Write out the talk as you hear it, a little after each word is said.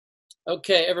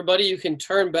Okay, everybody, you can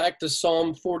turn back to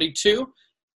Psalm 42.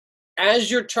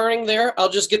 As you're turning there, I'll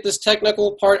just get this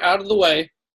technical part out of the way.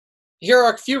 Here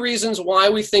are a few reasons why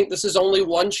we think this is only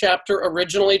one chapter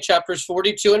originally, chapters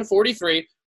 42 and 43.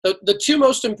 The two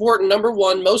most important, number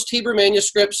one, most Hebrew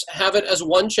manuscripts have it as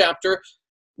one chapter.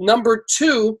 Number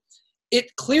two,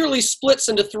 it clearly splits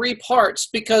into three parts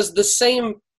because the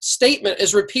same statement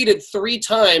is repeated three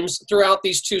times throughout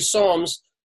these two psalms.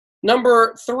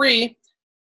 Number three,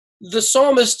 the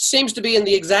psalmist seems to be in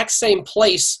the exact same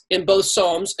place in both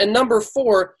psalms. And number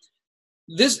four,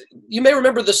 you may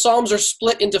remember the psalms are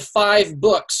split into 5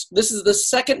 books. This is the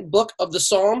second book of the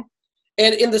psalm.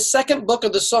 And in the second book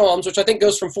of the psalms, which I think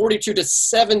goes from 42 to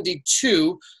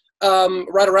 72,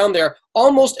 right around there,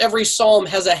 almost every psalm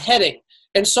has a heading.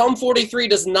 And Psalm 43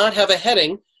 does not have a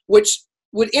heading, which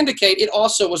would indicate it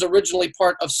also was originally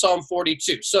part of Psalm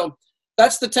 42. So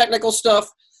that's the technical stuff.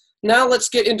 Now let's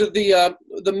get into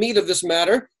the meat of this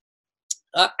matter.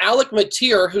 Alec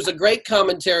Motyer, who's a great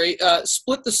commentary,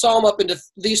 split the psalm up into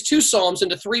these two psalms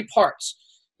into 3 parts.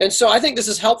 And so I think this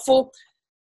is helpful.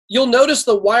 You'll notice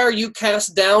the "Why are you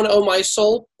cast down, O my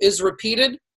soul" is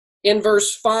repeated in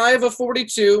verse 5 of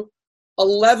 42,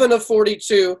 11 of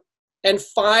 42, and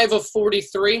 5 of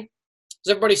 43. Does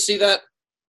everybody see that?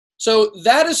 So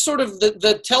that is sort of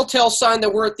the telltale sign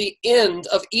that we're at the end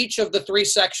of each of the 3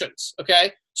 sections,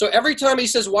 okay? So every time he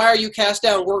says, "Why are you cast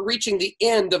down?" we're reaching the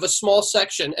end of a small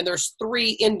section, and there's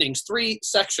 3 endings, 3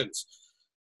 sections,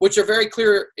 which are very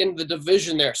clear in the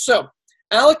division there. So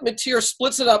Alec Motyer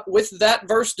splits it up with that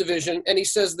verse division, and he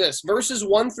says this: verses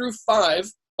 1 through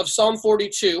 5 of Psalm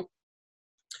 42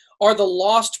 are the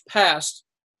lost past,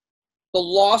 the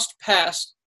lost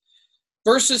past.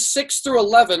 Verses 6 through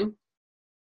 11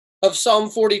 of Psalm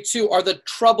 42 are the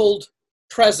troubled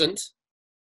present,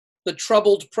 the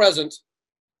troubled present.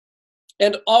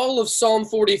 And all of Psalm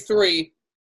 43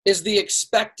 is the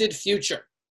expected future.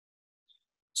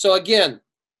 So again,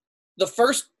 the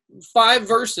first 5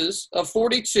 verses of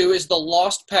 42 is the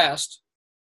lost past.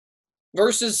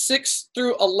 Verses 6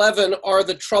 through 11 are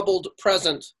the troubled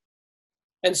present.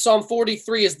 And Psalm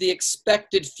 43 is the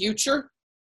expected future.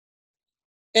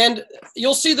 And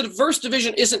you'll see that verse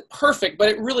division isn't perfect, but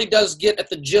it really does get at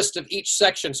the gist of each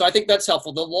section. So I think that's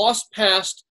helpful. The lost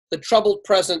past, the troubled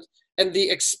present, and the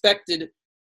expected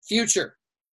future.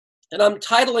 And I'm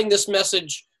titling this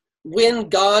message, "When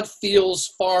God Feels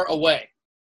Far Away."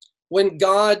 When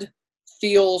God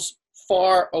feels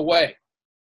far away.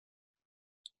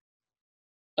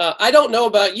 I don't know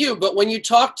about you, but when you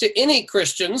talk to any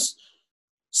Christians,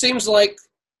 seems like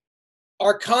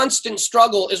our constant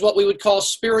struggle is what we would call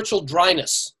spiritual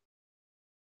dryness.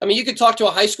 I mean, you could talk to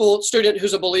a high school student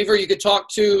who's a believer. You could talk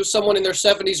to someone in their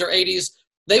 70s or 80s.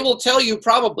 They will tell you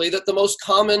probably that the most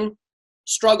common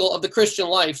struggle of the Christian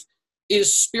life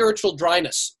is spiritual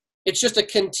dryness. It's just a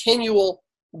continual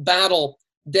battle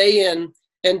day in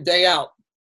and day out.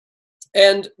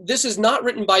 And this is not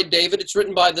written by David. It's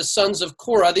written by the sons of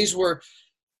Korah. These were,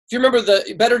 if you remember,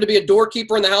 the better to be a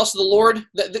doorkeeper in the house of the Lord.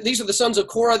 These are the sons of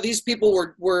Korah. These people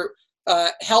were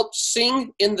helped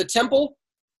sing in the temple.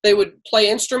 They would play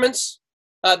instruments.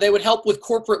 They would help with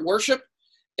corporate worship.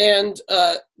 And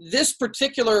this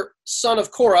particular son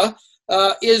of Korah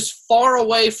is far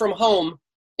away from home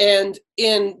and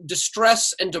in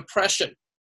distress and depression,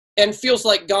 and feels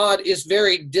like God is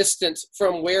very distant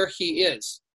from where he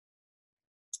is.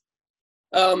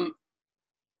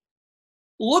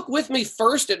 Look with me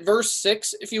first at verse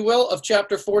 6, if you will, of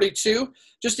chapter 42,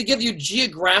 just to give you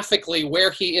geographically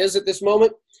where he is at this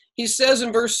moment. He says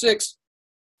in verse 6,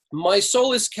 "My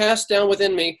soul is cast down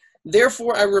within me,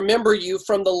 therefore I remember you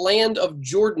from the land of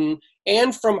Jordan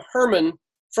and from Hermon,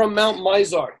 from Mount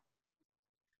Mizar."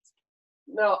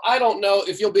 Now, I don't know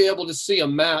if you'll be able to see a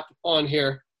map on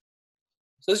here.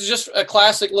 So this is just a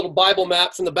classic little Bible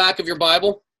map from the back of your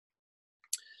Bible.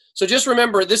 So just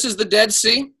remember, this is the Dead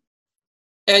Sea,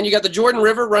 and you got the Jordan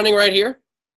River running right here,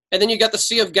 and then you got the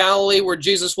Sea of Galilee where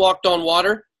Jesus walked on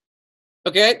water.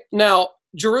 Okay, now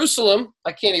Jerusalem,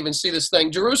 I can't even see this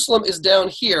thing. Jerusalem is down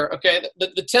here, okay?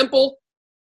 The temple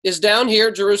is down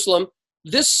here, Jerusalem.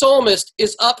 This psalmist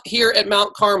is up here at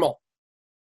Mount Carmel.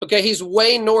 Okay, he's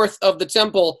way north of the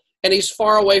temple, and he's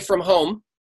far away from home,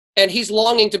 and he's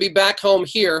longing to be back home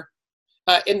here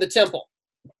in the temple.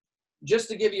 Just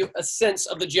to give you a sense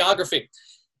of the geography.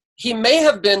 He may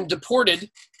have been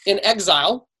deported in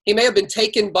exile. He may have been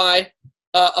taken by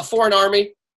a foreign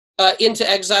army into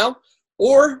exile,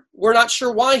 or we're not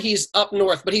sure why he's up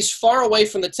north, but he's far away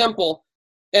from the temple.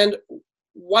 And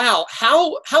wow,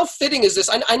 how fitting is this?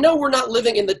 I know we're not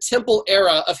living in the temple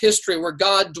era of history where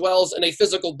God dwells in a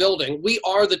physical building. We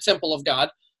are the temple of God.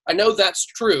 I know that's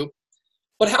true.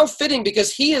 But how fitting,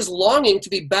 because he is longing to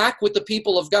be back with the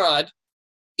people of God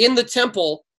in the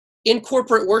temple in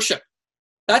corporate worship.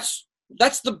 That's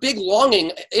the big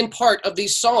longing in part of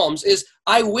these Psalms is,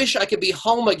 I wish I could be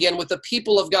home again with the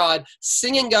people of God,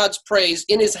 singing God's praise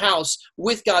in his house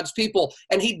with God's people.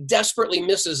 And he desperately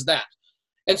misses that.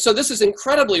 And so this is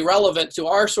incredibly relevant to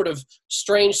our sort of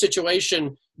strange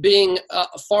situation being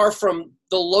far from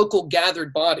the local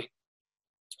gathered body.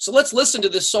 So let's listen to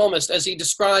this psalmist as he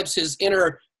describes his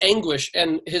inner anguish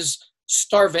and his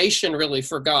starvation really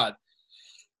for God.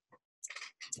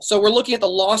 So we're looking at the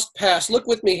lost past. Look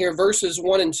with me here, verses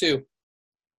 1 and 2.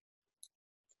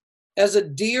 As a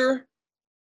deer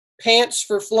pants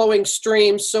for flowing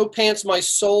streams, so pants my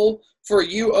soul for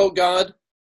you, O God.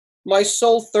 My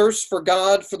soul thirsts for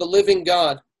God, for the living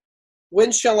God.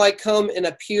 When shall I come and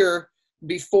appear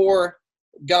before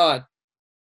God?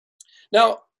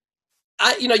 Now,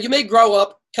 you may grow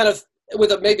up kind of with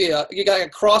you got a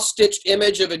cross-stitched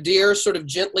image of a deer sort of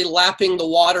gently lapping the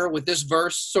water with this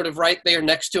verse sort of right there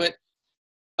next to it.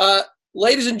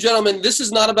 Ladies and gentlemen, this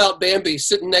is not about Bambi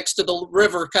sitting next to the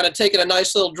river kind of taking a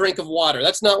nice little drink of water.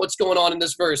 That's not what's going on in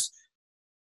this verse.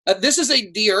 This is a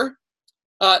deer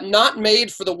not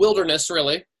made for the wilderness,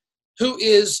 really, who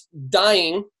is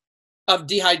dying of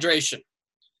dehydration.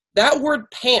 That word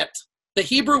pant, the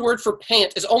Hebrew word for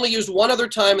pant, is only used one other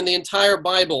time in the entire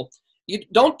Bible. You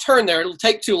don't turn there, it'll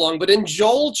take too long, but in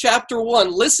Joel chapter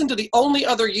 1, listen to the only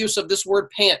other use of this word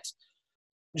pant.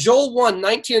 Joel 1,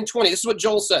 19 and 20, this is what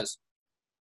Joel says.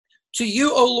 To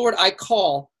you, O Lord, I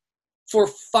call, for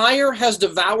fire has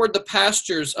devoured the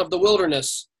pastures of the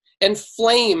wilderness, and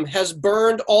flame has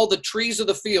burned all the trees of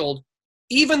the field.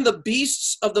 Even the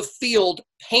beasts of the field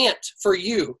pant for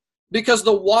you, because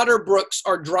the water brooks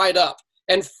are dried up,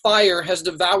 and fire has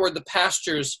devoured the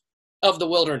pastures of the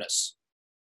wilderness.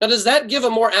 Now, does that give a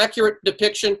more accurate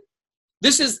depiction?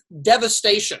 This is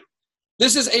devastation.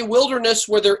 This is a wilderness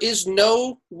where there is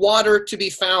no water to be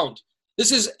found.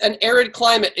 This is an arid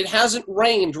climate. It hasn't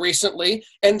rained recently,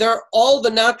 and all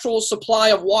the natural supply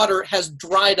of water has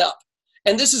dried up.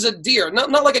 And this is a deer,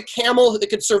 not like a camel that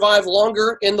could survive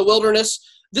longer in the wilderness.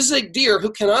 This is a deer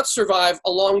who cannot survive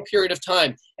a long period of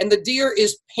time. And the deer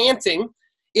is panting.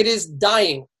 It is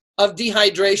dying of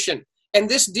dehydration. And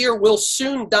this deer will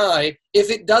soon die if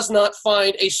it does not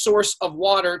find a source of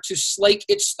water to slake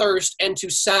its thirst and to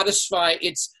satisfy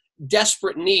its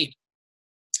desperate need.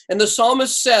 And the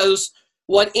psalmist says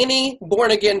what any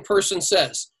born-again person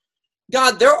says.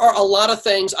 God, there are a lot of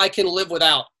things I can live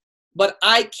without, but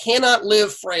I cannot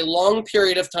live for a long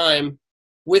period of time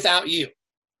without you.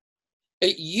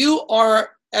 You are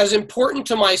as important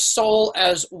to my soul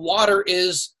as water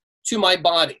is to my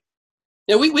body.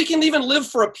 Now, we can even live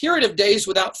for a period of days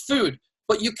without food,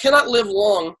 but you cannot live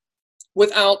long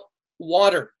without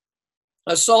water.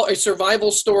 I saw a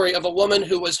survival story of a woman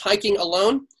who was hiking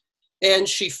alone, and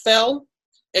she fell,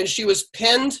 and she was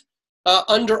pinned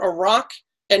under a rock,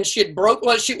 and she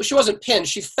wasn't pinned,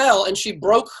 she fell, and she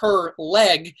broke her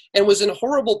leg and was in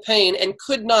horrible pain and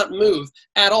could not move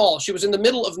at all. She was in the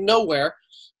middle of nowhere,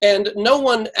 and no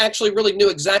one actually really knew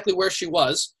exactly where she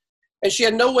was. And she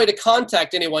had no way to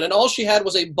contact anyone. And all she had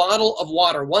was a bottle of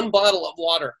water, one bottle of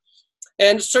water.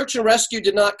 And search and rescue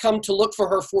did not come to look for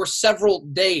her for several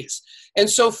days. And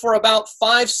so for about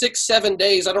 5, 6, 7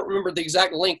 days, I don't remember the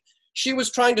exact length, she was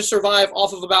trying to survive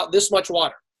off of about this much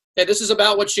water. Okay, this is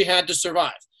about what she had to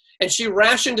survive. And she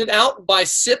rationed it out by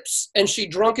sips, and she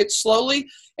drank it slowly.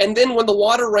 And then when the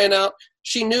water ran out,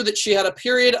 she knew that she had a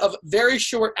period of very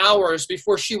short hours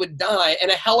before she would die. And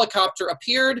a helicopter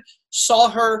appeared, saw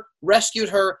her, rescued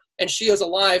her, and she is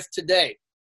alive today.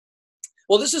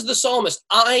 Well, this is the psalmist.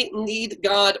 I need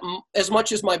God as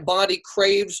much as my body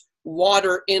craves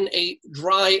water in a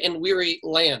dry and weary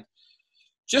land.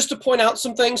 Just to point out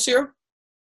some things here.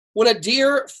 When a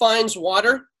deer finds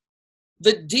water,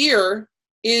 the deer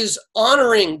is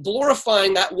honoring,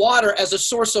 glorifying that water as a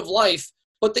source of life,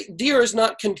 but the deer is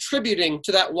not contributing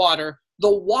to that water. The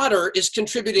water is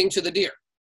contributing to the deer.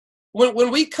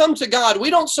 When we come to God, we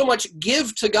don't so much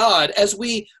give to God as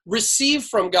we receive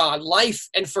from God life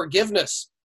and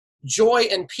forgiveness, joy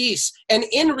and peace. And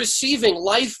in receiving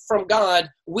life from God,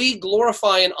 we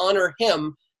glorify and honor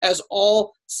him as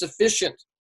all sufficient.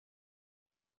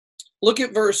 Look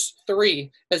at verse 3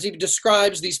 as he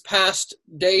describes these past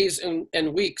days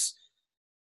and weeks.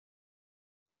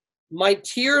 My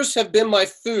tears have been my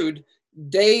food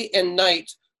day and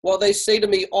night, while they say to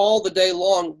me all the day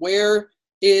long, where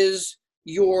is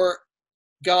your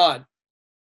God?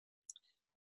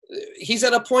 He's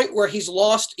at a point where he's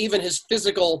lost even his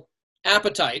physical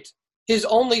appetite, his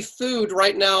only food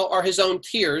right now are his own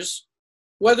tears,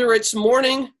 whether it's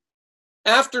morning,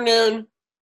 afternoon,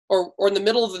 or in the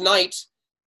middle of the night.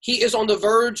 He is on the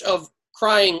verge of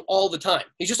crying all the time.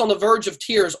 He's just on the verge of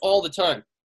tears all the time.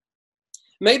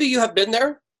 Maybe you have been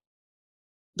there.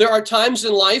 There are times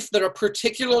in life that are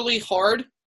particularly hard.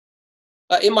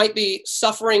 It might be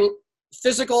suffering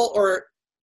physical or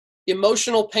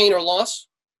emotional pain or loss.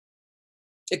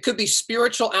 It could be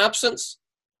spiritual absence.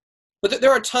 But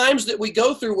there are times that we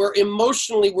go through where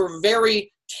emotionally we're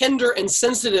very tender and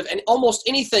sensitive, and almost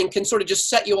anything can sort of just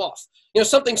set you off.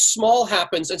 Something small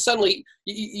happens and suddenly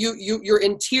you're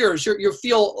in tears. You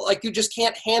feel like you just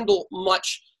can't handle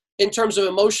much in terms of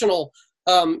emotional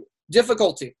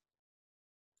difficulty.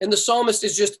 And the psalmist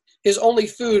is just, his only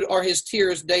food are his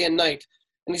tears day and night,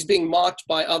 and he's being mocked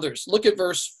by others. Look at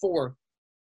verse 4.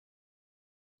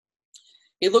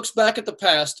 He looks back at the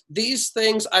past. These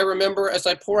things I remember as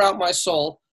I pour out my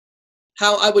soul,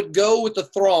 how I would go with the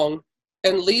throng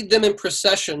and lead them in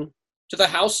procession to the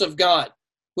house of God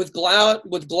with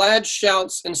glad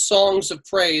shouts and songs of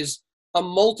praise, a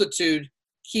multitude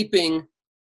keeping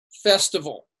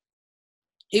festival.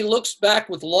 He looks back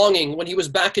with longing when he was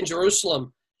back in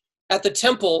Jerusalem at the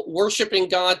temple, worshiping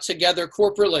God together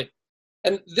corporately.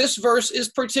 And this verse is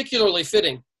particularly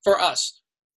fitting for us.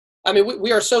 I mean,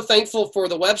 we are so thankful for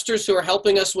the Websters who are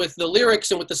helping us with the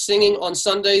lyrics and with the singing on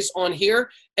Sundays on here.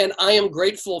 And I am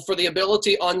grateful for the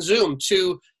ability on Zoom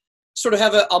to sort of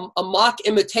have a mock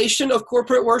imitation of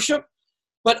corporate worship.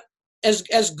 But as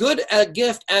good a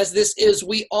gift as this is,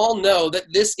 we all know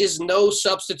that this is no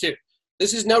substitute.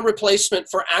 This is no replacement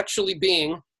for actually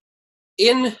being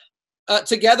in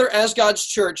together as God's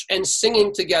church and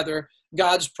singing together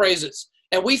God's praises.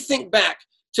 And we think back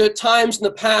to times in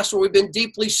the past where we've been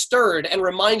deeply stirred and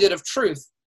reminded of truth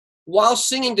while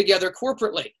singing together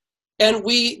corporately. And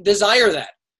we desire that.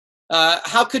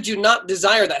 How could you not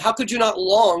desire that? How could you not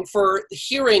long for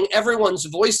hearing everyone's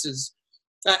voices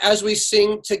as we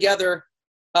sing together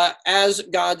as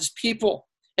God's people?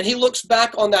 And he looks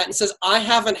back on that and says, I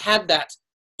haven't had that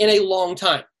in a long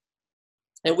time.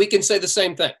 And we can say the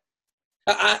same thing.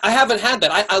 I haven't had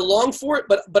that. I long for it,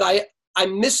 but I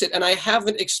miss it, and I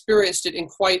haven't experienced it in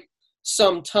quite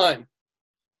some time.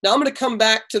 Now I'm going to come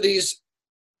back to these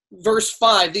verse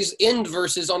 5, these end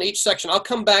verses on each section. I'll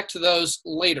come back to those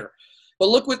later. But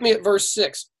look with me at verse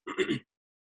 6.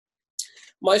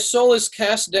 My soul is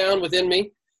cast down within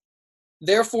me.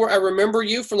 Therefore I remember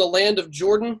you from the land of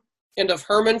Jordan and of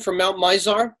Hermon from Mount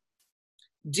Mizar.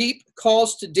 Deep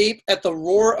calls to deep at the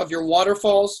roar of your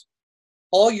waterfalls.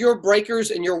 All your breakers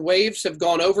and your waves have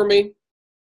gone over me.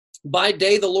 By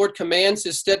day the Lord commands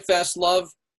his steadfast love,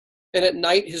 and at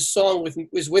night his song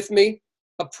is with me,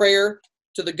 a prayer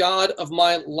to the God of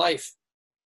my life.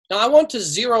 Now I want to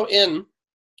zero in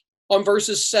on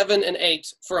verses 7 and 8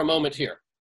 for a moment here.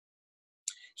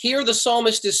 Here the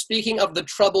psalmist is speaking of the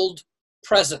troubled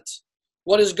present,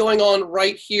 what is going on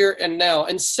right here and now.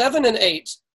 And 7 and 8,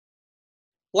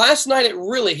 last night it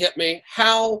really hit me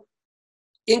how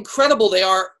incredible they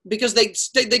are, because they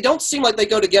don't seem like they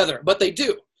go together, but they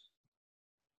do.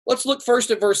 Let's look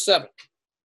first at verse 7.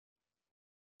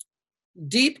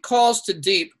 Deep calls to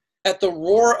deep at the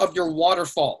roar of your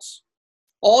waterfalls.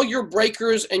 All your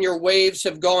breakers and your waves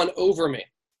have gone over me.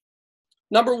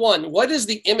 Number one, what is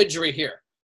the imagery here?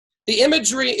 The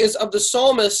imagery is of the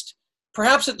psalmist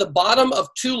perhaps at the bottom of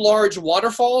two large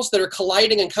waterfalls that are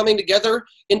colliding and coming together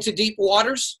into deep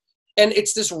waters. And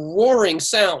it's this roaring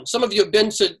sound. Some of you have been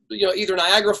to either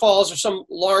Niagara Falls or some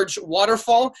large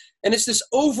waterfall, and it's this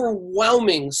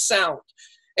overwhelming sound.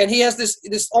 And he has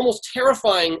this almost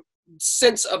terrifying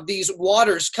sense of these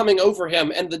waters coming over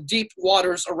him and the deep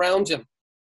waters around him.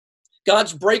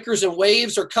 God's breakers and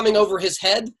waves are coming over his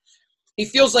head. He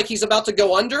feels like he's about to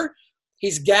go under.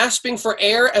 He's gasping for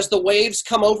air as the waves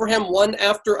come over him one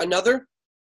after another.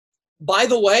 By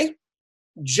the way,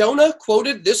 Jonah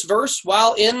quoted this verse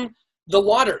while in the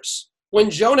waters. When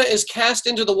Jonah is cast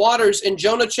into the waters in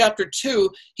Jonah chapter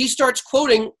 2, he starts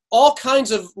quoting all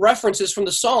kinds of references from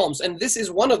the Psalms, and this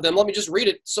is one of them. Let me just read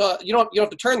it so you don't have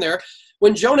to turn there.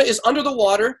 When Jonah is under the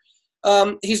water,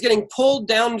 he's getting pulled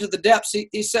down into the depths.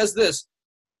 He says this,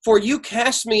 "For you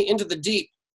cast me into the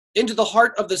deep, into the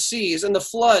heart of the seas, and the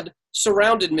flood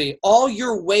surrounded me. All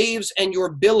your waves and your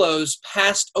billows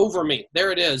passed over me."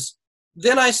 There it is.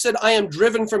 "Then I said, I am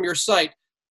driven from your sight,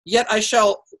 yet I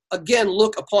shall again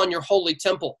look upon your holy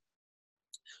temple."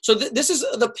 So this is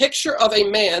the picture of a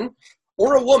man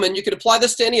or a woman. You could apply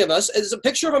this to any of us. It's a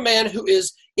picture of a man who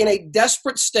is in a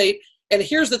desperate state. And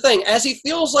here's the thing, as he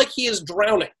feels like he is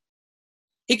drowning,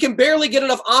 he can barely get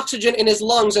enough oxygen in his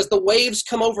lungs as the waves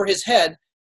come over his head.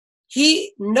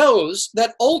 he knows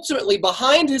that ultimately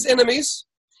behind his enemies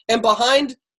and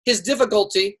behind his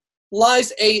difficulty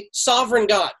lies a sovereign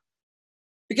God.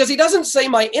 Because he doesn't say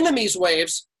my enemies'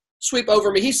 waves sweep over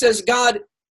me. He says, God,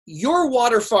 your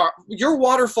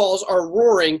waterfalls are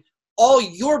roaring, all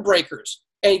your breakers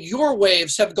and your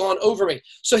waves have gone over me.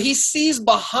 So he sees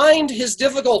behind his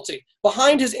difficulty,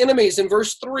 behind his enemies in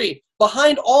verse 3,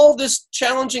 behind all this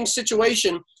challenging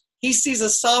situation, he sees a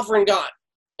sovereign God.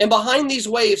 And behind these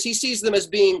waves, he sees them as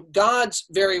being God's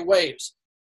very waves.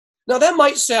 Now that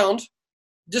might sound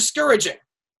discouraging,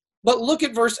 but look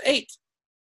at verse 8.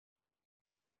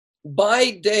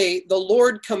 By day, the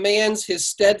Lord commands his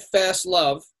steadfast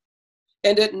love,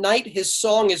 and at night his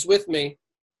song is with me,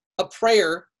 a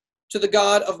prayer to the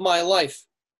God of my life.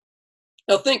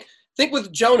 Now think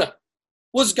with Jonah.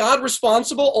 Was God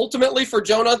responsible ultimately for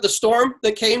Jonah, the storm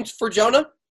that came for Jonah?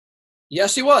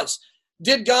 Yes, he was.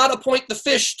 Did God appoint the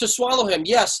fish to swallow him?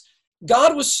 Yes.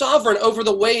 God was sovereign over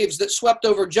the waves that swept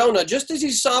over Jonah, just as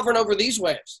he's sovereign over these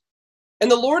waves. And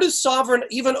the Lord is sovereign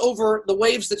even over the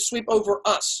waves that sweep over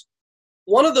us.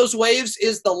 One of those waves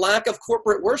is the lack of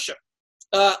corporate worship.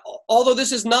 Although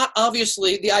this is not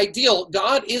obviously the ideal,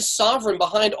 God is sovereign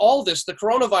behind all this, the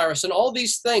coronavirus and all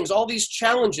these things, all these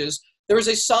challenges. There is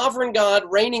a sovereign God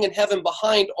reigning in heaven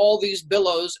behind all these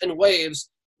billows and waves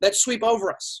that sweep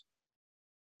over us.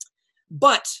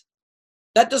 But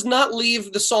that does not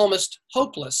leave the psalmist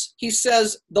hopeless. He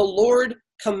says, the Lord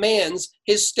commands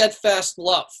his steadfast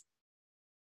love.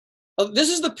 This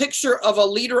is the picture of a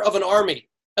leader of an army,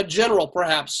 a general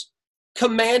perhaps,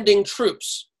 commanding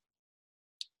troops.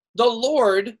 The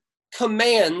Lord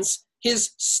commands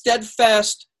his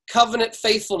steadfast covenant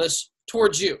faithfulness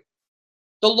towards you.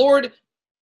 The Lord,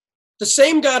 the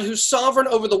same God who's sovereign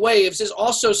over the waves, is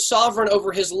also sovereign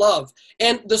over his love.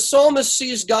 And the psalmist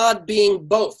sees God being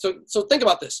both. So think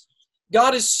about this.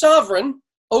 God is sovereign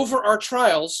over our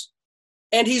trials,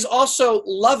 and he's also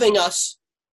loving us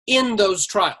in those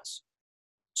trials.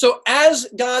 So as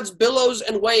God's billows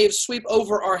and waves sweep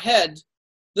over our head,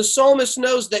 the psalmist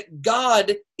knows that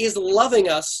God is loving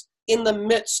us in the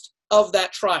midst of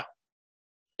that trial.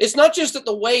 It's not just that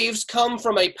the waves come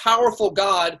from a powerful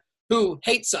God who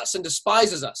hates us and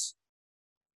despises us.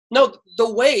 No,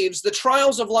 the waves, the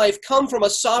trials of life come from a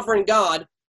sovereign God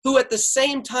who at the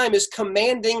same time is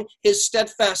commanding his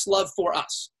steadfast love for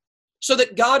us. So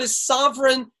that God is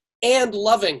sovereign and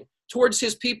loving towards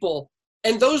his people.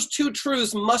 And those two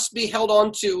truths must be held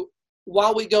on to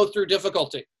while we go through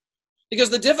difficulty. Because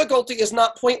the difficulty is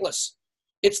not pointless.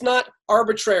 It's not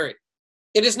arbitrary.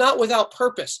 It is not without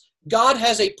purpose. God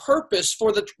has a purpose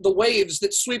for the waves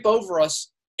that sweep over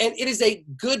us, and it is a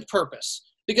good purpose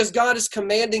because God is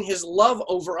commanding his love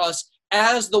over us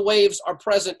as the waves are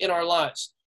present in our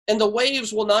lives. And the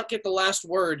waves will not get the last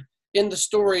word in the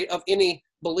story of any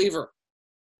believer.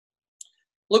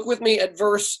 Look with me at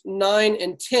verse 9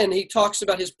 and 10. He talks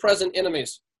about his present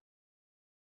enemies.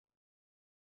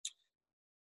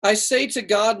 I say to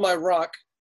God, my rock,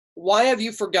 why have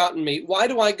you forgotten me? Why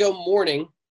do I go mourning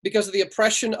because of the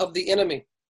oppression of the enemy?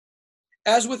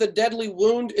 As with a deadly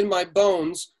wound in my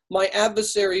bones, my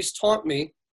adversaries taunt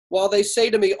me, while they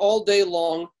say to me all day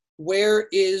long, where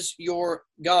is your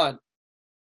God?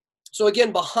 So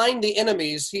again, behind the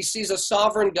enemies, he sees a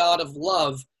sovereign God of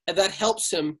love, and that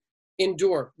helps him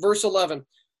endure. Verse 11,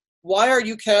 why are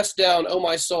you cast down, O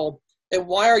my soul, and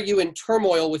why are you in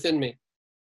turmoil within me?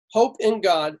 Hope in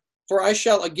God, for I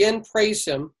shall again praise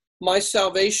him, my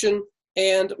salvation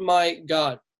and my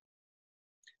God.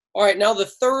 All right, now the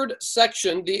third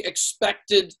section, the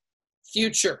expected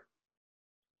future.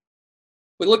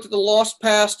 We looked at the lost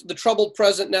past, the troubled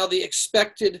present, now the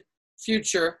expected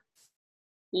future.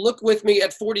 Look with me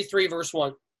at 43, verse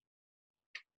 1.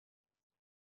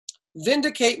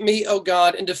 Vindicate me, O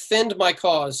God, and defend my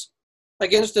cause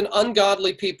against an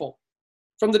ungodly people.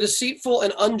 From the deceitful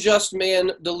and unjust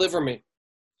man, deliver me.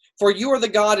 For you are the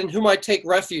God in whom I take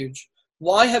refuge.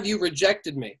 Why have you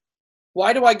rejected me?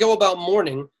 Why do I go about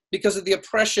mourning? Because of the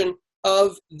oppression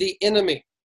of the enemy.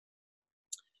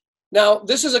 Now,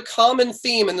 this is a common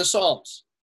theme in the Psalms,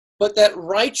 but that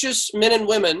righteous men and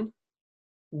women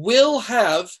will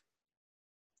have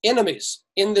enemies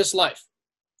in this life.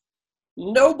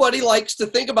 Nobody likes to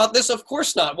think about this. Of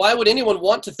course not. Why would anyone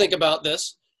want to think about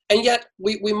this? And yet,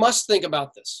 we must think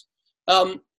about this.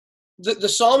 The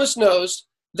psalmist knows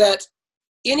that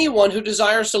anyone who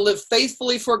desires to live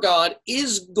faithfully for God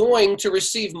is going to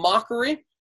receive mockery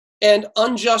and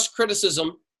unjust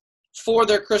criticism for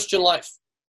their Christian life.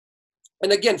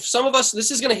 And again, for some of us,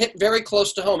 this is going to hit very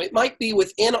close to home. It might be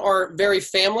within our very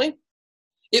family.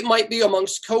 It might be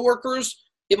amongst coworkers.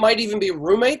 It might even be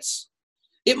roommates.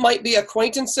 It might be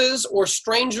acquaintances or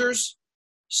strangers,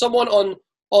 someone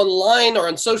online or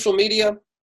on social media.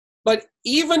 But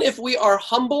even if we are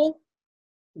humble,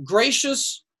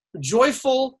 gracious,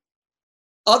 joyful,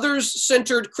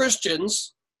 others-centered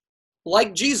Christians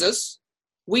like Jesus,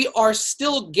 we are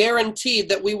still guaranteed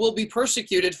that we will be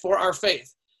persecuted for our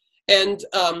faith. And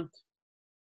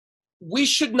we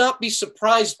should not be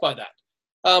surprised by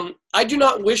that. I do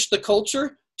not wish the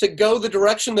culture to go the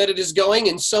direction that it is going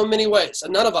in so many ways,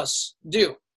 and none of us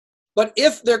do. But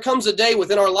if there comes a day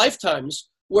within our lifetimes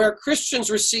where Christians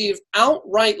receive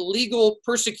outright legal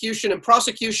persecution and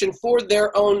prosecution for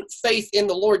their own faith in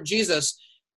the Lord Jesus,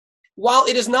 while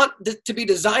it is not to be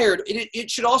desired,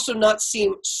 it should also not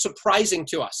seem surprising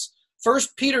to us.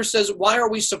 First Peter says, why are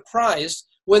we surprised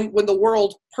when the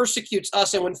world persecutes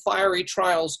us and when fiery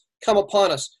trials come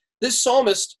upon us? This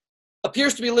psalmist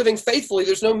appears to be living faithfully.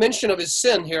 There's no mention of his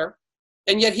sin here,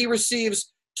 and yet he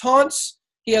receives taunts.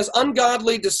 He has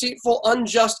ungodly, deceitful,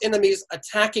 unjust enemies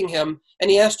attacking him,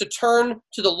 and he has to turn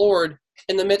to the Lord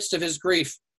in the midst of his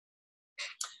grief.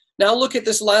 Now look at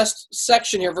this last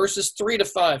section here, verses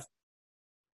 3-5.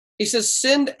 He says,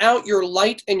 send out your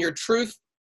light and your truth.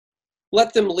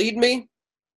 Let them lead me.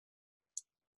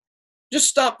 Just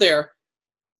stop there.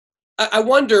 I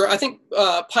wonder, I think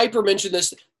Piper mentioned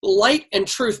this, light and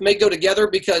truth may go together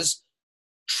because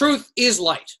truth is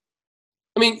light.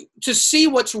 I mean, to see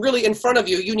what's really in front of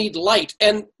you, you need light.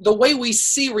 And the way we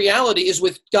see reality is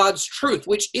with God's truth,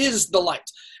 which is the light.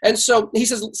 And so he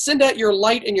says, send out your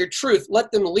light and your truth.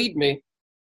 Let them lead me.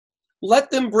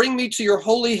 Let them bring me to your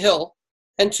holy hill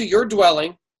and to your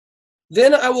dwelling.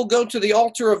 Then I will go to the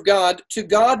altar of God, to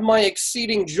God my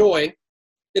exceeding joy,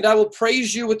 and I will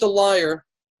praise you with the lyre,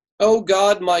 O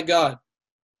God, my God.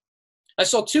 I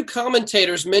saw two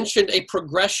commentators mentioned a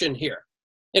progression here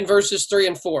in verses 3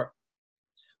 and 4.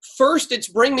 First, it's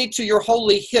bring me to your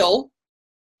holy hill,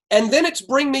 and then it's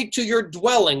bring me to your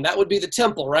dwelling. That would be the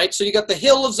temple, right? So you got the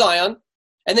hill of Zion,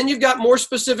 and then you've got more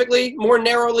specifically, more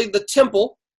narrowly, the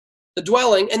temple, the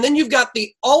dwelling, and then you've got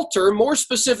the altar, more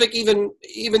specific even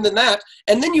than that,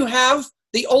 and then you have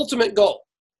the ultimate goal.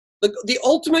 The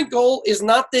ultimate goal is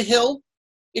not the hill,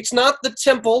 it's not the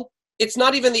temple, it's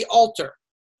not even the altar.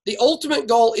 The ultimate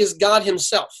goal is God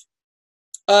himself.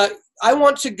 I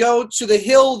want to go to the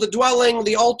hill, the dwelling,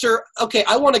 the altar. Okay,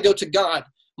 I want to go to God,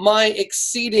 my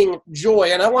exceeding joy,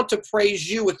 and I want to praise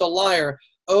you with the lyre,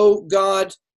 O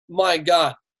God, my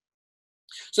God.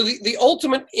 So the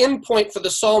ultimate end point for the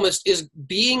psalmist is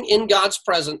being in God's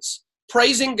presence,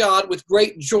 praising God with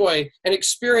great joy, and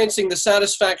experiencing the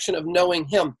satisfaction of knowing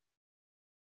him.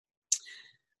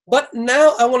 But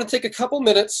now I want to take a couple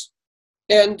minutes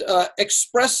and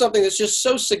express something that's just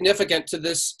so significant to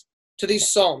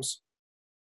these psalms.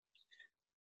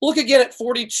 Look again at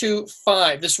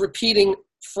 42:5, this repeating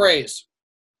phrase.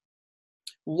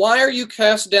 Why are you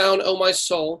cast down, O my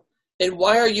soul, and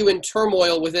why are you in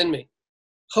turmoil within me?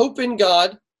 Hope in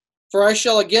God, for I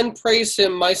shall again praise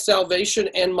him, my salvation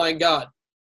and my God.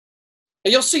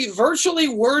 And you'll see virtually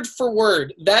word for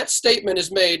word, that statement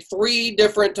is made 3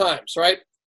 different times, right?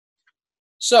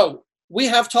 So we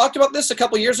have talked about this a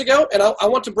couple years ago, and I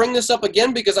want to bring this up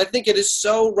again because I think it is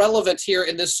so relevant here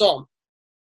in this psalm.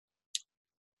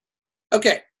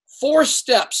 Okay, 4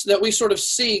 steps that we sort of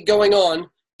see going on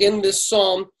in this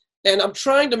psalm, and I'm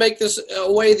trying to make this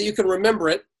a way that you can remember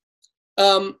it.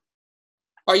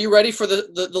 Are you ready for the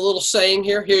little saying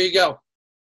here? Here you go.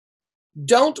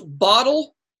 Don't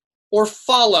bottle or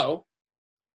follow.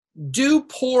 Do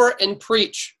pour and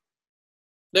preach.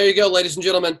 There you go, ladies and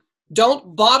gentlemen.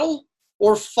 Don't bottle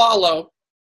or follow.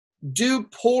 Do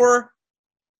pour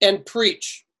and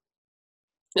preach.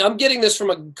 Now, I'm getting this from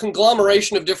a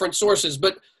conglomeration of different sources,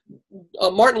 but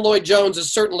Martin Lloyd-Jones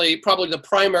is certainly probably the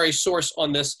primary source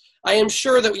on this. I am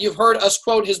sure that you've heard us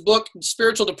quote his book,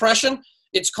 Spiritual Depression,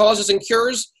 Its Causes and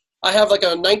Cures. I have like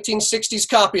a 1960s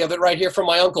copy of it right here from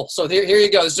my uncle. So here you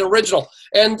go. This is original.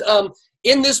 And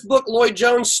in this book,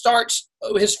 Lloyd-Jones starts,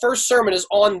 his first sermon is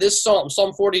on this psalm,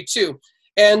 Psalm 42.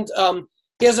 And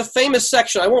he has a famous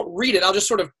section. I won't read it. I'll just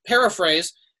sort of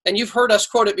paraphrase. And you've heard us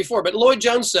quote it before. But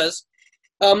Lloyd-Jones says,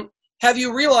 have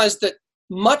you realized that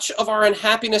much of our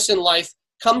unhappiness in life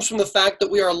comes from the fact that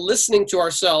we are listening to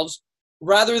ourselves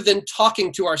rather than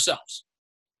talking to ourselves?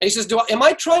 And he says, am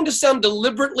I trying to sound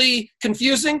deliberately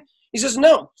confusing? He says,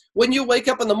 no. When you wake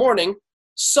up in the morning,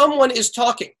 someone is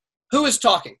talking. Who is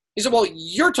talking? He said, well,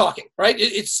 you're talking, right?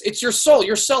 It's your soul.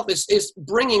 Yourself is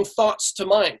bringing thoughts to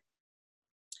mind.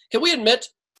 Can we admit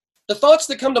the thoughts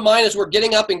that come to mind as we're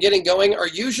getting up and getting going are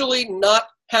usually not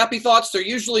happy thoughts. They're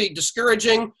usually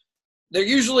discouraging. They're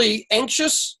usually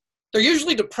anxious. They're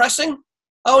usually depressing.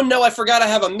 Oh no, I forgot I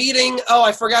have a meeting. Oh,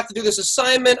 I forgot to do this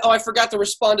assignment. Oh, I forgot to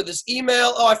respond to this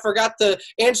email. Oh, I forgot to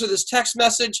answer this text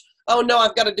message. Oh no,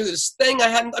 I've got to do this thing I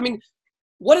hadn't. I mean,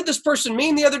 what did this person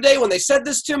mean the other day when they said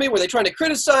this to me? Were they trying to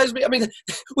criticize me? I mean,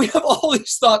 we have all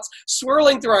these thoughts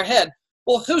swirling through our head.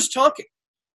 Well, who's talking?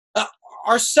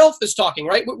 Ourself is talking,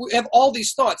 right? We have all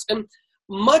these thoughts. And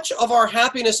much of our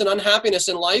happiness and unhappiness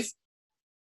in life,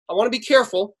 I want to be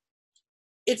careful,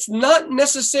 it's not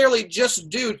necessarily just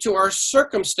due to our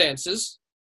circumstances.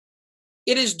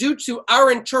 It is due to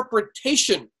our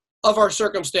interpretation of our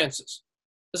circumstances.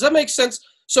 Does that make sense?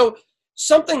 So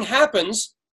something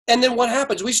happens, and then what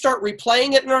happens? We start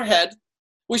replaying it in our head.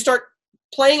 We start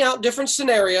playing out different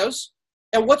scenarios.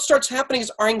 And what starts happening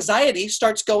is our anxiety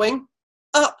starts going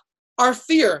up. Our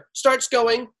fear starts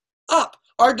going up.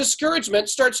 Our discouragement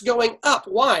starts going up.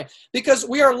 Why? Because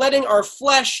we are letting our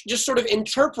flesh just sort of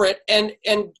interpret and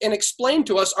explain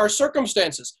to us our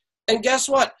circumstances. And guess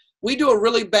what? We do a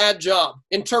really bad job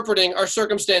interpreting our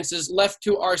circumstances left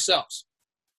to ourselves.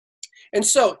 And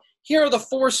so here are the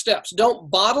 4 steps. Don't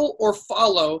bottle or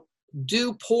follow,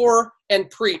 do, pour, and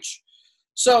preach.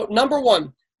 So number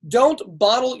 1, don't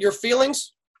bottle your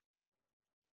feelings.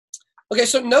 Okay,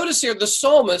 so notice here, the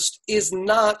psalmist is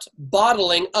not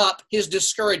bottling up his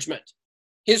discouragement.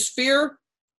 His fear,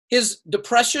 his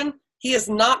depression, he is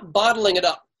not bottling it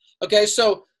up. Okay,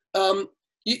 so,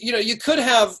 you could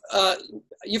have,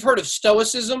 you've heard of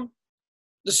stoicism.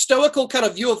 The stoical kind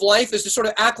of view of life is to sort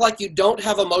of act like you don't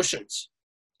have emotions.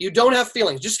 You don't have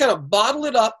feelings. Just kind of bottle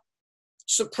it up,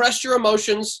 suppress your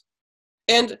emotions.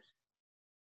 And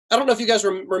I don't know if you guys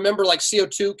remember like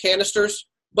CO2 canisters.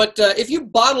 But if you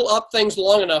bottle up things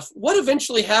long enough, what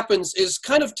eventually happens is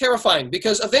kind of terrifying,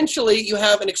 because eventually you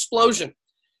have an explosion.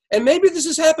 And maybe this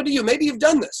has happened to you. Maybe you've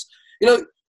done this. You know,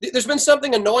 there's been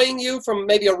something annoying you from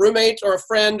maybe a roommate or a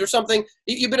friend or something.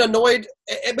 You've been annoyed,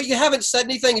 but you haven't said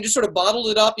anything. You just sort of bottled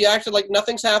it up. You acted like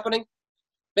nothing's happening.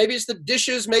 Maybe it's the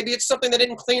dishes. Maybe it's something they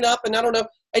didn't clean up, and I don't know.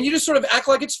 And you just sort of act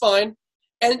like it's fine,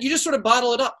 and you just sort of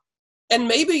bottle it up. And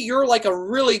maybe you're like a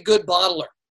really good bottler.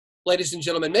 Ladies and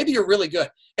gentlemen, maybe you're really good.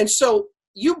 And so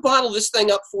you bottle this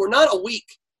thing up for not a week,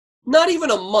 not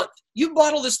even a month. You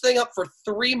bottle this thing up for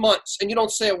 3 months and you don't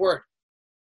say a word.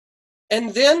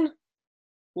 And then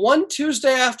one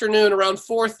Tuesday afternoon around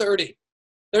 4:30,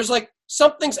 there's like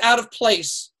something's out of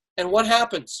place. And what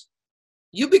happens?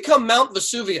 You become Mount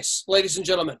Vesuvius, ladies and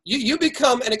gentlemen. You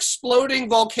become an exploding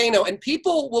volcano, and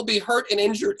people will be hurt and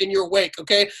injured in your wake,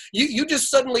 okay? You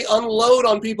just suddenly unload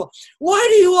on people. Why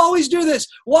do you always do this?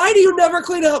 Why do you never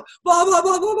clean up? Blah, blah,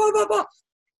 blah, blah, blah, blah, blah.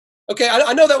 Okay,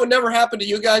 I know that would never happen to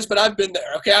you guys, but I've been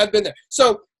there, okay? I've been there.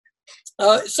 So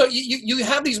you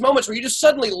have these moments where you just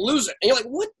suddenly lose it, and you're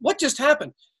like, what just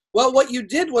happened? Well, what you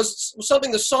did was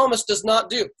something the psalmist does not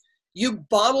do. You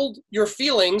bottled your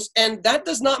feelings, and that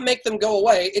does not make them go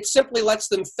away. It simply lets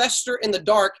them fester in the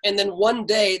dark, and then one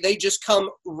day they just come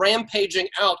rampaging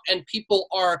out, and people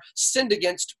are sinned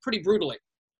against pretty brutally.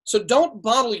 So don't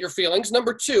bottle your feelings.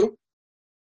 Number 2,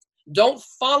 don't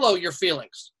follow your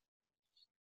feelings.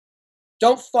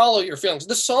 Don't follow your feelings.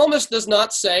 The psalmist does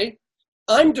not say,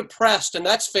 I'm depressed, and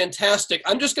that's fantastic.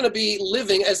 I'm just going to be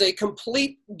living as a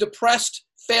complete depressed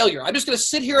failure. I'm just going to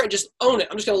sit here and just own it.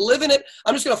 I'm just going to live in it.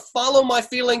 I'm just going to follow my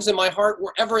feelings in my heart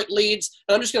wherever it leads,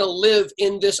 and I'm just going to live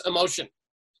in this emotion.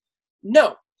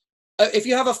 No. If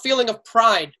you have a feeling of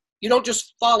pride, you don't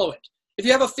just follow it. If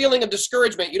you have a feeling of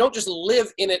discouragement, you don't just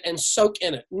live in it and soak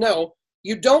in it. No,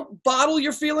 you don't bottle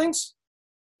your feelings.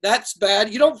 That's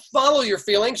bad. You don't follow your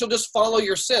feelings. You'll just follow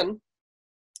your sin.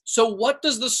 So what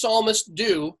does the psalmist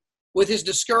do with his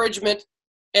discouragement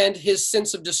and his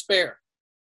sense of despair?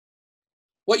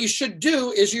 What you should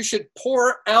do is you should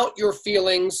pour out your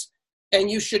feelings, and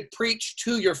you should preach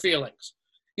to your feelings.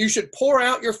 You should pour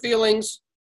out your feelings,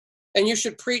 and you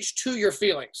should preach to your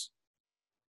feelings.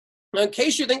 Now, in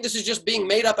case you think this is just being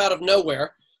made up out of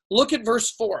nowhere, look at verse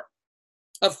 4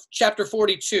 of chapter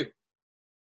 42.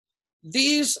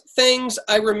 These things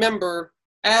I remember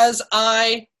as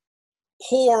I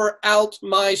pour out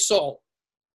my soul.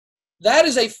 That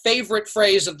is a favorite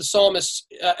phrase of the psalmist.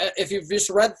 If you've just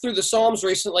read through the Psalms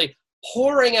recently,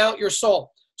 pouring out your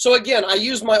soul. So again, I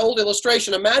used my old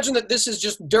illustration. Imagine that this is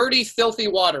just dirty, filthy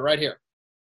water right here.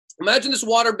 Imagine this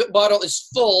water bottle is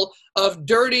full of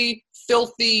dirty,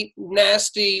 filthy,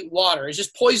 nasty water. It's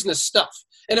just poisonous stuff.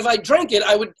 And if I drank it,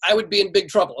 I would be in big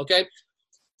trouble, okay?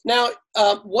 Now,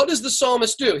 what does the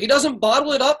psalmist do? He doesn't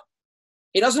bottle it up.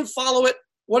 He doesn't follow it.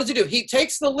 What does he do? He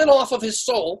takes the lid off of his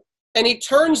soul, and he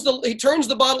turns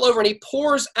the bottle over, and he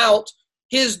pours out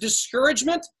his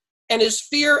discouragement and his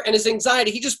fear and his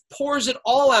anxiety. He just pours it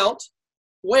all out.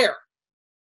 Where?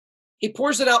 He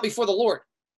pours it out before the Lord.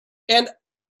 And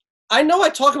I know I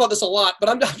talk about this a lot, but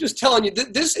I'm just telling you,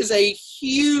 this is a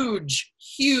huge,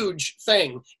 huge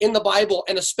thing in the Bible,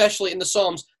 and especially in the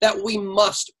Psalms, that we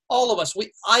must, all of us,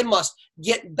 I must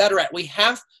get better at. We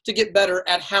have to get better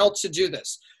at how to do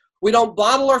this. We don't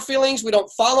bottle our feelings. We don't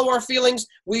follow our feelings.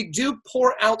 We do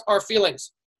pour out our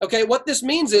feelings. Okay, what this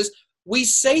means is we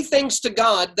say things to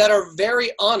God that are very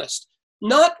honest.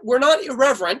 We're not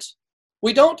irreverent.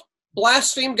 We don't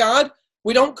blaspheme God.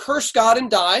 We don't curse God and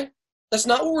die. That's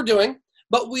not what we're doing.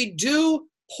 But we do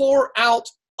pour out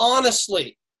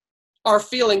honestly our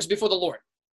feelings before the Lord.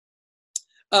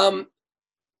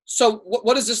 So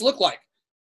what does this look like?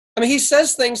 I mean, he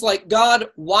says things like, God,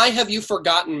 why have you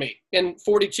forgotten me? In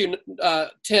 42:10,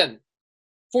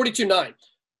 42:9.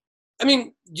 I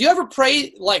mean, do you ever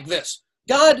pray like this?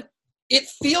 God, it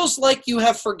feels like you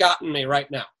have forgotten me right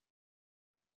now.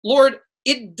 Lord,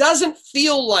 it doesn't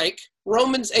feel like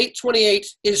Romans 8:28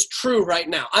 is true right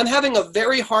now. I'm having a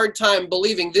very hard time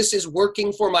believing this is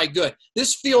working for my good.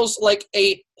 This feels like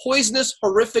a poisonous,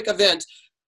 horrific event.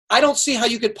 I don't see how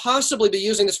you could possibly be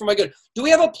using this for my good. Do we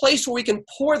have a place where we can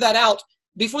pour that out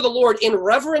before the Lord in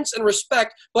reverence and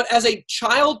respect, but as a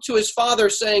child to his father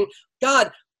saying,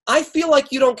 God, I feel like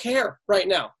you don't care right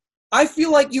now. I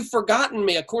feel like you've forgotten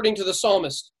me, according to the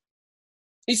psalmist.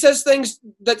 He says things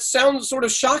that sound sort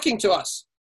of shocking to us.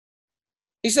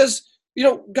 He says,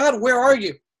 God, where are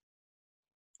you?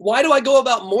 Why do I go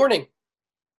about mourning?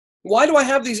 Why do I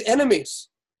have these enemies?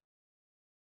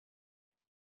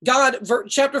 God,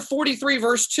 chapter 43,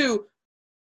 verse 2,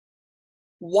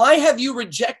 why have you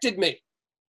rejected me?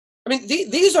 I mean,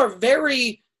 these are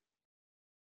very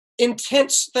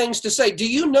intense things to say. Do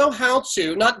you know how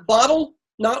to not bottle,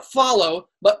 not follow,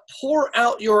 but pour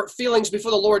out your feelings before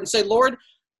the Lord and say, Lord,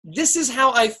 this is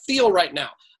how I feel right now.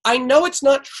 I know it's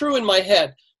not true in my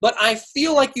head, but I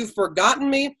feel like you've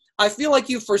forgotten me. I feel like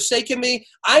you've forsaken me.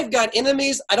 I've got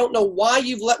enemies. I don't know why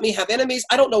you've let me have enemies.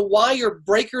 I don't know why your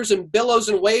breakers and billows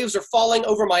and waves are falling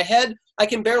over my head. I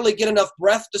can barely get enough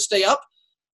breath to stay up.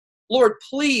 Lord,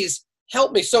 please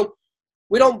help me. So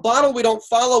we don't bottle, we don't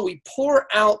follow. We pour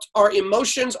out our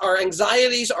emotions, our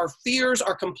anxieties, our fears,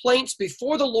 our complaints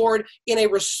before the Lord in a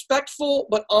respectful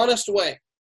but honest way.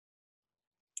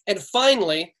 And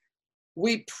finally,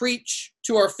 we preach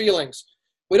to our feelings.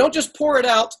 We don't just pour it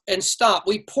out and stop.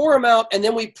 We pour them out and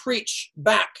then we preach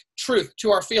back truth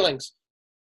to our feelings.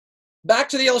 Back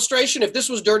to the illustration, if this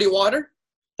was dirty water,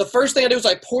 the first thing I do is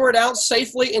I pour it out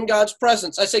safely in God's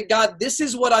presence. I say, God, this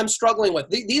is what I'm struggling with.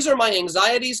 These are my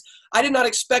anxieties. I did not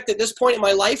expect at this point in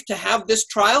my life to have this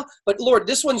trial, but Lord,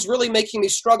 this one's really making me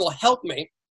struggle. Help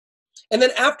me. And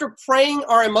then after praying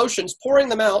our emotions, pouring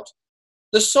them out,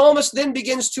 the psalmist then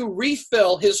begins to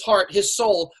refill his heart, his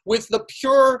soul, with the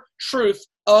pure truth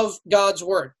of God's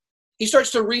word. He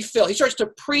starts to refill. He starts to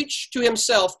preach to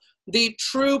himself the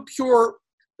true, pure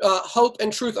hope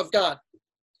and truth of God.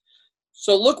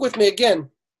 So look with me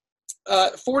again,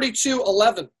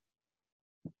 42:11.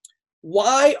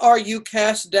 Why are you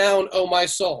cast down, O my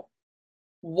soul?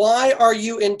 Why are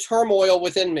you in turmoil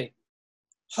within me?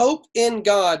 Hope in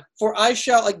God, for I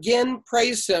shall again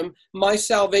praise him, my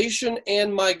salvation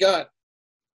and my God.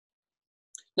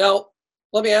 Now,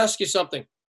 let me ask you something.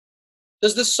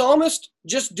 Does the psalmist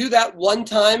just do that one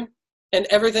time and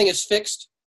everything is fixed?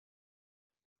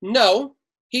 No,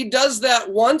 he does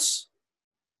that once,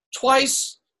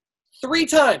 twice, 3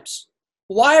 times.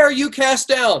 Why are you cast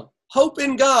down? Hope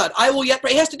in God. I will yet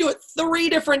pray. He has to do it 3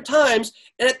 different times.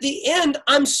 And at the end,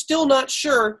 I'm still not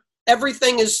sure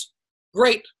everything is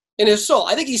great in his soul.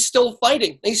 I think he's still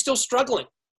fighting. He's still struggling.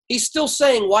 He's still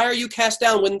saying, why are you cast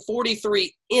down when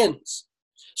 43 ends?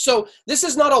 So this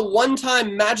is not a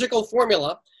one-time magical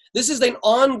formula. This is an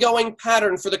ongoing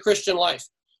pattern for the Christian life.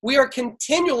 We are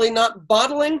continually not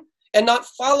bottling and not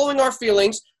following our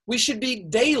feelings. We should be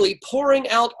daily pouring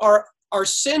out our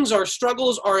sins, our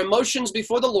struggles, our emotions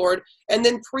before the Lord, and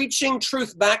then preaching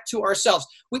truth back to ourselves.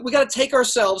 We got to take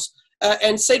ourselves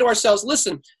and say to ourselves,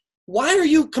 listen, why are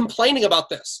you complaining about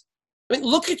this? I mean,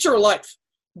 look at your life.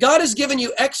 God has given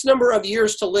you X number of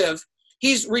years to live.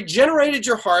 He's regenerated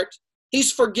your heart.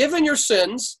 He's forgiven your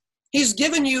sins. He's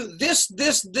given you this,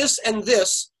 and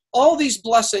this, all these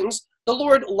blessings. The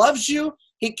Lord loves you.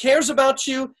 He cares about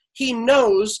you. He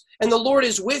knows, and the Lord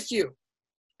is with you.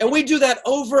 And we do that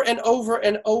over and over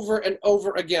and over and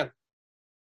over again.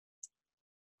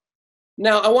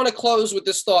 Now, I want to close with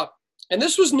this thought. And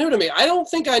this was new to me. I don't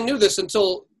think I knew this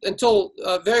until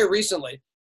very recently.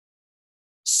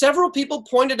 Several people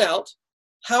pointed out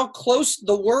how close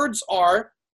the words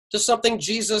are to something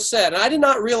Jesus said. And I did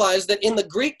not realize that in the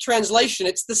Greek translation,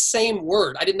 it's the same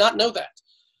word. I did not know that.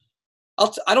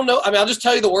 I don't know. I mean, I'll just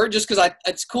tell you the word just because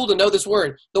it's cool to know this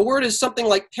word. The word is something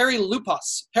like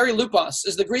perilupos. Perilupos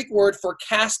is the Greek word for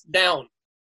cast down.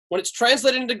 When it's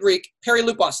translated into Greek,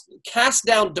 perilupos, cast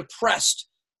down, depressed,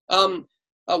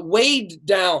 weighed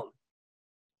down.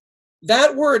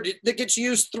 That word that gets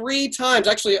used three times,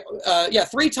 actually,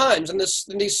 three times in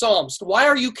these Psalms. Why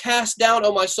are you cast down,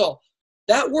 O my soul?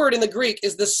 That word in the Greek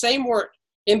is the same word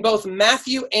in both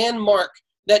Matthew and Mark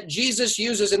that Jesus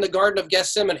uses in the Garden of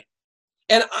Gethsemane.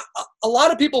 And a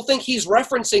lot of people think he's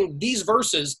referencing these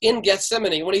verses in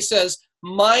Gethsemane when he says,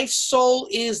 my soul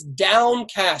is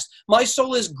downcast. My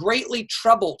soul is greatly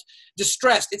troubled,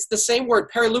 distressed. It's the same word,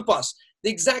 perilupos, the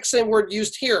exact same word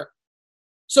used here.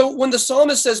 So when the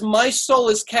psalmist says, my soul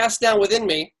is cast down within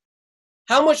me,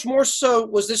 how much more so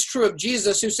was this true of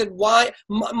Jesus, who said, why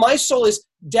my soul is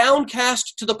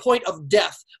downcast to the point of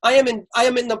death. I am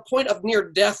in the point of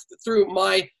near death through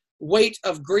my weight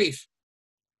of grief.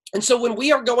 And so when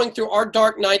we are going through our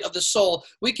dark night of the soul,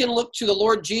 we can look to the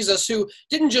Lord Jesus, who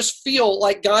didn't just feel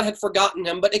like God had forgotten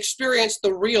him, but experienced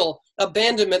the real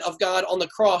abandonment of God on the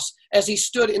cross as he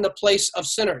stood in the place of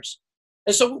sinners.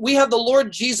 And so we have the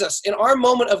Lord Jesus in our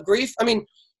moment of grief. I mean,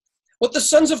 what the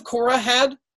sons of Korah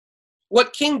had,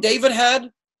 what King David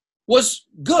had, was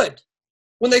good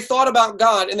when they thought about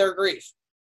God in their grief.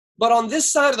 But on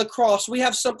this side of the cross, we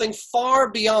have something far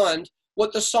beyond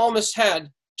what the psalmist had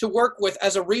to work with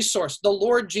as a resource. The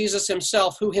Lord Jesus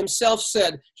himself, who himself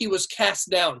said he was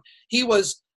cast down. He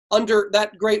was under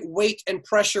that great weight and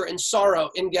pressure and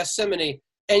sorrow in Gethsemane.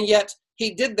 And yet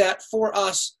he did that for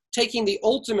us, taking the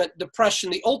ultimate depression,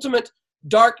 the ultimate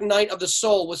dark night of the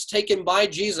soul was taken by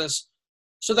Jesus,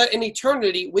 so that in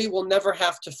eternity we will never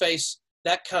have to face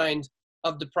that kind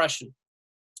of depression.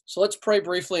 So let's pray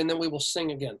briefly and then we will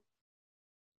sing again.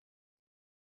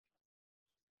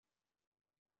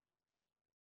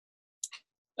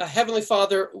 Heavenly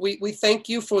Father, we thank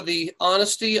you for the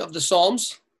honesty of the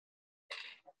Psalms.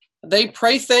 They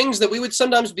pray things that we would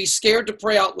sometimes be scared to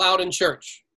pray out loud in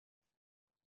church.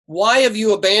 Why have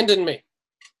you abandoned me?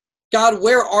 God,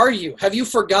 where are you? Have you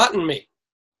forgotten me?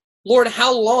 Lord,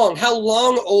 how long,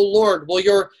 O Lord, will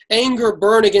your anger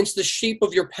burn against the sheep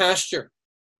of your pasture?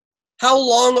 How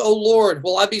long, O Lord,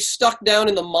 will I be stuck down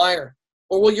in the mire,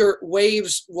 or will your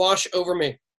waves wash over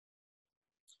me?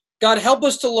 God, help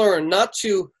us to learn not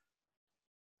to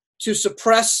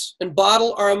suppress and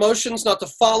bottle our emotions, not to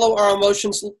follow our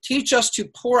emotions. Teach us to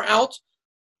pour out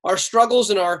our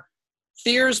struggles and our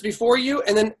fears before you,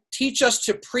 and then teach us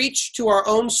to preach to our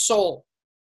own soul.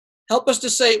 Help us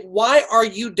to say, why are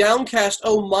you downcast,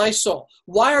 O my soul?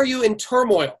 Why are you in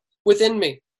turmoil within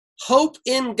me? Hope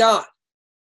in God,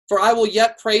 for I will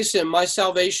yet praise him, my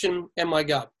salvation and my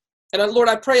God. And Lord,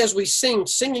 I pray as we sing,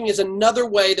 singing is another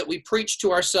way that we preach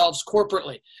to ourselves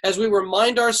corporately. As we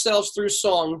remind ourselves through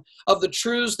song of the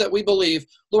truths that we believe,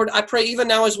 Lord, I pray even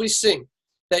now as we sing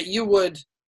that you would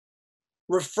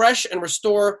refresh and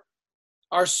restore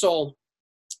our soul.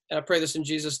 And I pray this in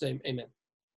Jesus' name, amen.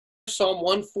 Psalm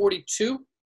 142.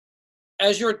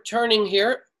 As you're turning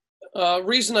here,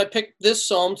 reason I picked this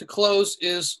psalm to close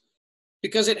is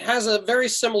because it has a very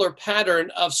similar pattern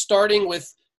of starting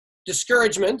with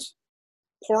discouragement,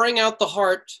 pouring out the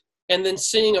heart, and then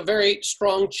seeing a very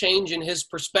strong change in his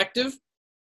perspective.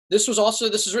 This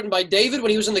is written by David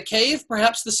when he was in the cave,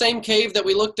 perhaps the same cave that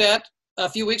we looked at a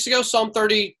few weeks ago, Psalm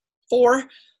 34,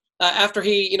 after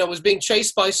he was being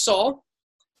chased by Saul,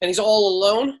 and he's all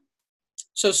alone.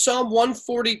 So Psalm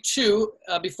 142,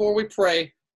 before we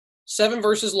pray, 7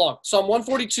 verses long. Psalm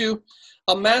 142,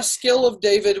 a mass skill of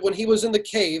David when he was in the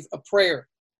cave, a prayer.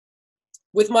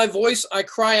 With my voice I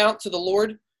cry out to the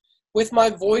Lord. With my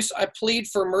voice I plead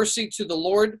for mercy to the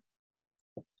Lord.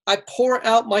 I pour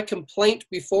out my complaint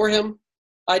before him.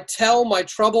 I tell my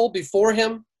trouble before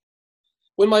him.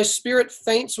 When my spirit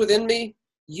faints within me,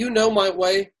 you know my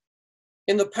way.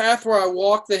 In the path where I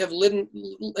walk, they have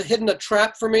hidden a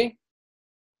trap for me.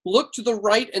 Look to the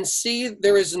right and see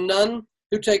there is none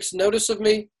who takes notice of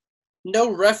me.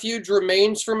 No refuge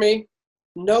remains for me.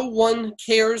 No one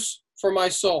cares for my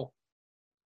soul.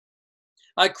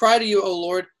 I cry to you, O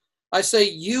Lord. I say,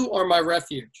 you are my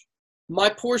refuge, my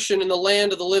portion in the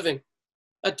land of the living.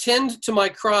 Attend to my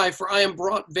cry, for I am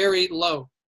brought very low.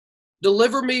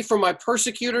 Deliver me from my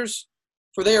persecutors,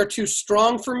 for they are too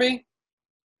strong for me.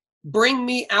 Bring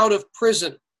me out of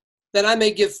prison, that I may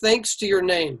give thanks to your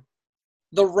name.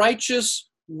 The righteous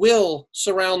will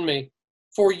surround me,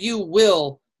 for you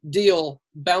will deal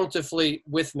bountifully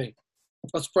with me.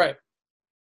 Let's pray.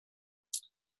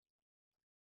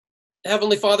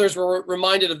 Heavenly Father, as we're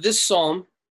reminded of this psalm,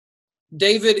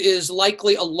 David is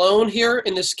likely alone here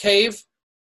in this cave.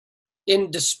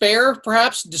 in despair,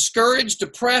 perhaps discouraged,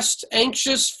 depressed,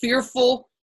 anxious, fearful.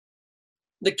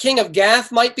 The king of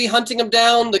Gath might be hunting him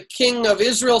down. The king of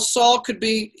Israel, Saul,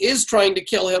 is trying to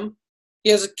kill him. He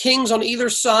has kings on either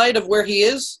side of where he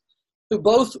is, who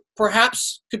both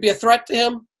perhaps could be a threat to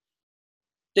him.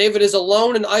 David is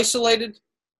alone and isolated.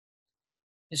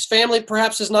 His family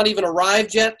perhaps has not even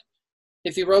arrived yet,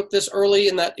 if he wrote this early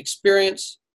in that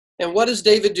experience. And what does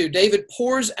David do? David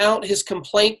pours out his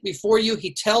complaint before you.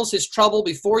 He tells his trouble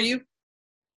before you.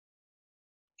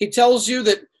 He tells you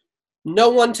that no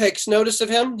one takes notice of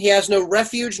him. He has no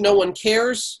refuge. No one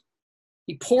cares.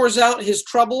 He pours out his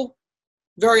trouble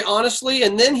very honestly,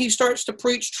 and then he starts to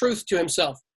preach truth to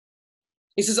himself.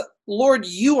 He says, Lord,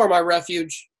 you are my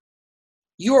refuge.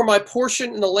 You are my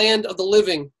portion in the land of the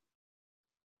living.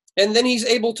 And then he's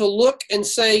able to look and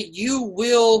say, you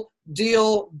will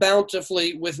deal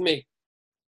bountifully with me.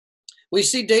 We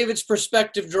see David's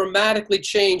perspective dramatically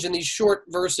change in these short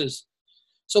verses.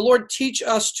 So Lord, teach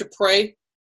us to pray.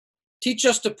 Teach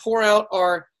us to pour out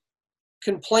our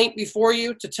complaint before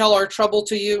you, to tell our trouble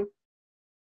to you.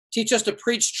 Teach us to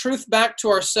preach truth back to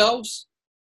ourselves,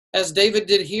 as David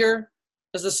did here,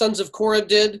 as the sons of Korah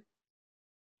did.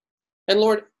 And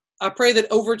Lord, I pray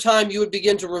that over time you would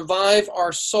begin to revive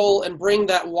our soul and bring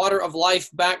that water of life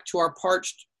back to our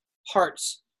parched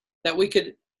hearts, that we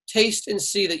could taste and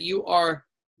see that you are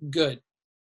good.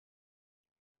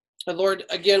 And Lord,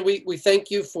 again, we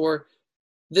thank you for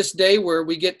this day where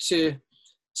we get to,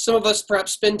 some of us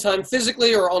perhaps spend time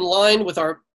physically or online with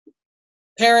our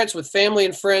parents, with family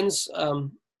and friends.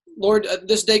 Lord,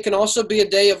 this day can also be a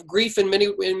day of grief in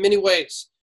many ways.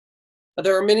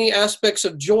 There are many aspects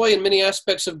of joy and many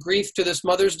aspects of grief to this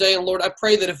Mother's Day. And Lord, I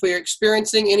pray that if we are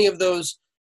experiencing any of those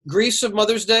griefs of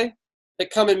Mother's Day that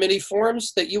come in many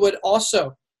forms, that you would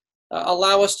also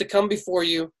allow us to come before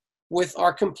you with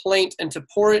our complaint and to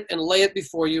pour it and lay it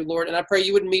before you, Lord. And I pray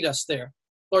you would meet us there.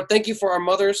 Lord, thank you for our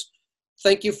mothers.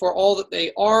 Thank you for all that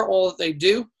they are, all that they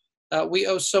do. We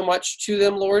owe so much to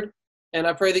them, Lord. And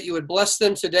I pray that you would bless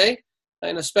them today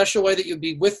in a special way, that you'd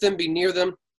be with them, be near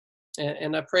them.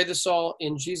 And I pray this all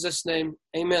in Jesus' name.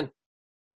 Amen.